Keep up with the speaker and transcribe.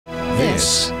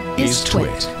This is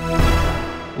TWiT.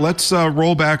 Let's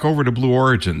roll back over to Blue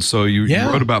Origin. So you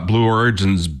wrote about Blue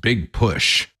Origin's big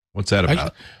push. What's that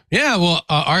about?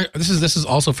 This is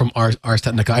also from Ars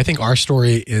Technica. I think our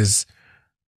story is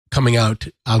coming out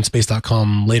on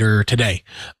space.com later today.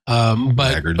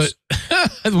 But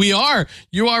you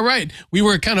are right. We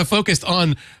were kind of focused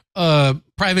on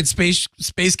private space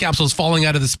capsules falling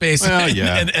out of the space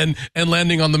and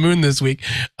landing on the moon this week.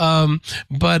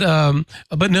 But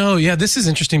no, this is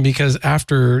interesting because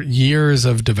after years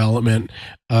of development,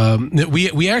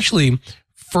 we actually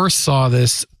first saw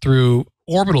this through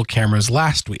orbital cameras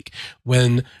last week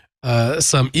when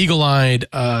some eagle-eyed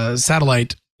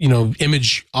satellite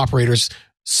image operators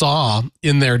saw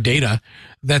in their data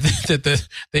that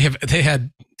they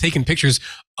had taken pictures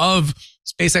of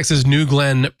SpaceX's New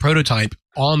Glenn prototype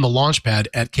on the Launchpad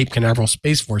at Cape Canaveral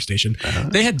Space Force Station.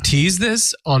 They had teased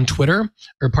this on Twitter,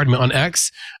 on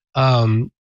X,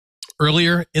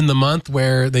 earlier in the month,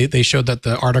 where they showed that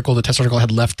the test article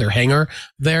had left their hangar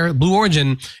there. Blue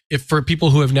Origin, if for people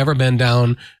who have never been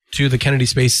down to the Kennedy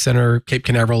Space Center, Cape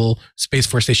Canaveral Space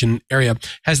Force Station area,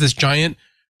 has this giant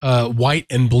white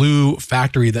and blue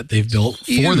factory that they've built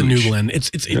for the New Glenn. It's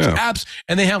apps,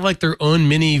 and they have like their own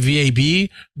mini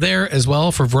VAB there as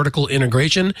well for vertical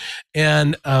integration,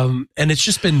 and it's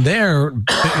just been there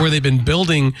where they've been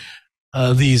building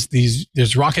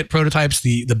these rocket prototypes,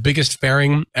 the biggest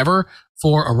fairing ever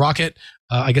for a rocket,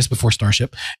 I guess before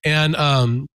Starship,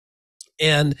 and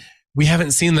we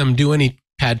haven't seen them do any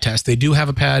pad tests. They do have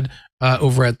a pad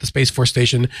over at the Space Force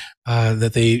Station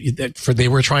that they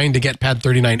were trying to get Pad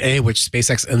 39A, which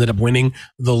SpaceX ended up winning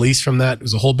the lease from that. It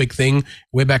was a whole big thing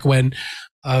way back when.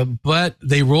 But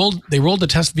they rolled the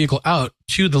test vehicle out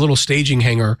to the little staging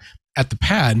hangar at the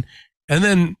pad, and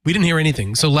then we didn't hear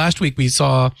anything. So last week we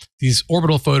saw these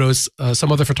orbital photos.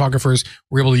 Some other photographers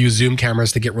were able to use zoom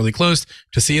cameras to get really close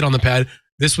to see it on the pad.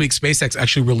 This week, SpaceX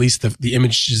actually released the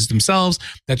images themselves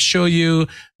that show you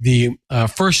the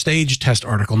first stage test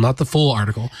article, not the full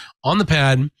article, on the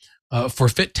pad for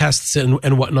fit tests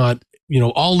and whatnot,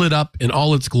 all lit up in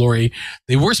all its glory.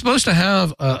 They were supposed to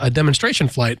have a demonstration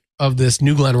flight of this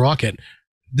New Glenn rocket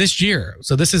this year.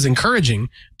 So this is encouraging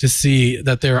to see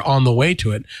that they're on the way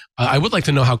to it. I would like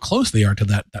to know how close they are to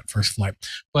that first flight.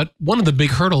 But one of the big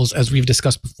hurdles, as we've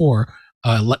discussed before,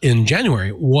 in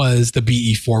January, was the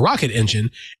BE-4 rocket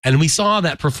engine, and we saw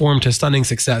that perform to stunning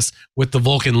success with the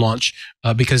Vulcan launch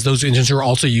because those engines are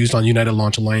also used on United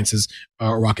Launch Alliance's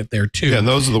rocket there too. Yeah, and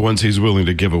those are the ones he's willing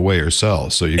to give away or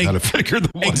sell. So you got to figure the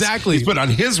ones he's put on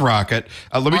his rocket.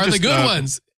 Let me just the good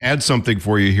ones. Add something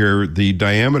for you here. The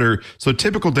diameter, so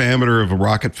typical diameter of a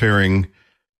rocket fairing,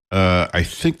 I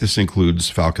think this includes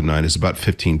Falcon 9, is about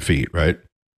 15 feet, right?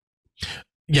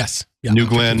 Yes. Yeah, New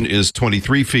Glenn is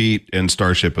 23 feet, and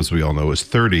Starship, as we all know, is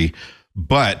 30.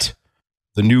 But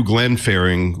the New Glenn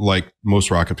fairing, like most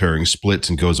rocket fairings, splits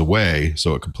and goes away,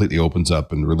 so it completely opens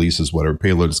up and releases whatever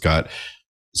payload it's got.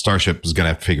 Starship is going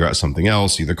to have to figure out something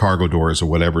else, either cargo doors or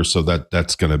whatever. So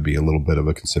that's going to be a little bit of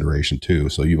a consideration too.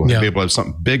 So you want to be able to have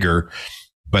something bigger,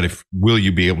 but will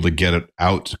you be able to get it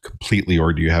out completely,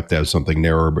 or do you have to have something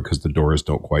narrower because the doors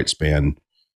don't quite span,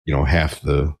 half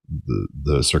the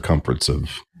circumference of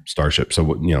Starship? So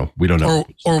we don't know.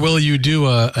 Or will you do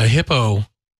a hippo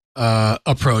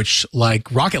approach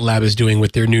like Rocket Lab is doing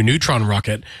with their new Neutron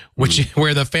rocket,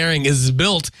 where the fairing is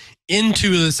built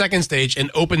into the second stage and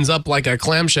opens up like a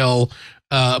clamshell,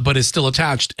 but is still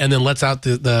attached, and then lets out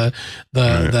the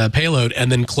payload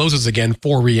and then closes again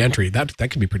for re-entry. That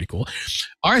could be pretty cool.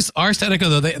 Ars Technica,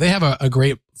 though, they have a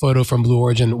great photo from Blue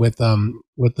Origin with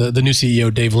the new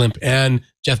CEO Dave Limp and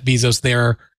Jeff Bezos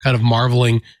there, kind of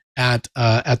marveling at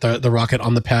the rocket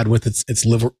on the pad with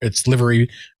its livery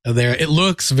there. It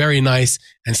looks very nice,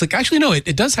 and it's like, actually no,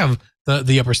 it does have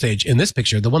the upper stage in this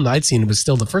picture. The one that I'd seen was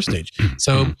still the first stage.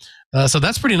 So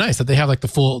that's pretty nice that they have like the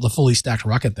fully stacked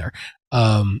rocket there.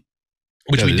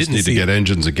 Which we didn't need to get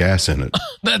engines of gas in it.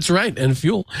 That's right, and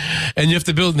fuel. And you have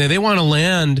to build. They want to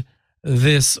land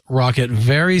this rocket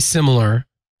very similar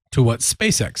to what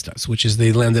SpaceX does, which is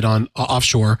they landed on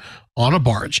offshore on a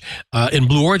barge. In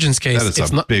Blue Origin's case,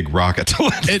 it's not a big rocket to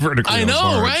land vertically. I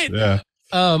know, right? Yeah.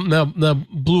 Now,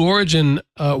 Blue Origin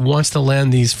wants to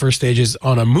land these first stages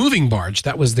on a moving barge.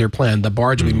 That was their plan. The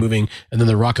barge will be moving, and then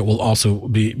the rocket will also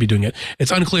be doing it.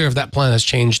 It's unclear if that plan has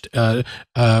changed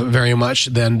very much.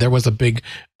 Then there was a big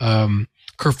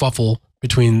kerfuffle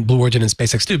between Blue Origin and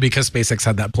SpaceX too, because SpaceX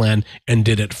had that plan and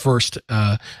did it first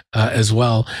as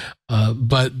well.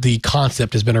 But the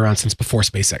concept has been around since before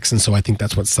SpaceX. And so I think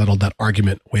that's what settled that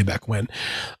argument way back when.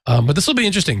 But this will be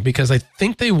interesting because I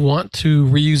think they want to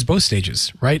reuse both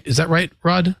stages, right? Is that right,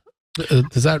 Rod?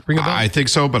 Does that ring a bell? I think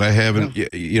so, but I haven't.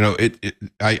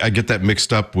 I get that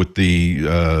mixed up with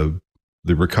the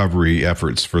recovery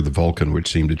efforts for the Vulcan,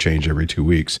 which seem to change every 2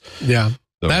 weeks. Yeah,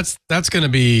 so, that's going to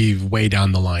be way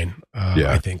down the line.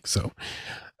 I think so.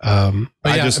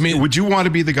 Would you want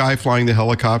to be the guy flying the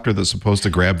helicopter that's supposed to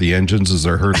grab the engines as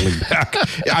they're hurtling back?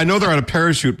 I know they're on a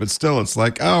parachute, but still, it's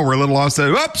like, oh, we're a little lost.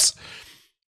 Whoops.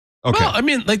 Okay. Well, I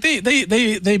mean, like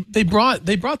they brought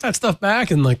that stuff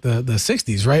back in like the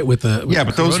 60s, right? With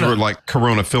but those were like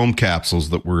Corona film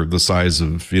capsules that were the size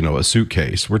of a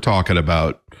suitcase. We're talking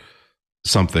about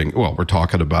something. Well, we're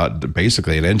talking about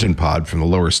basically an engine pod from the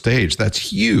lower stage. That's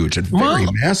huge and very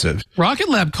massive. Rocket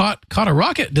Lab caught a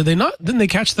rocket. Did they not? Didn't they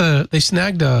catch they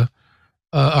snagged a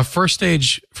first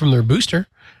stage from their booster?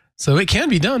 So it can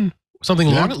be done. Something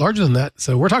larger than that.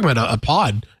 So we're talking about a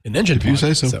pod, an engine pod. If you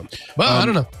say so. Well, I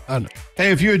don't know. Hey,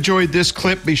 if you enjoyed this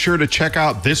clip, be sure to check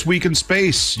out This Week in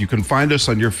Space. You can find us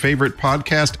on your favorite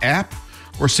podcast app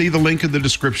or see the link in the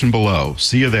description below.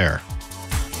 See you there.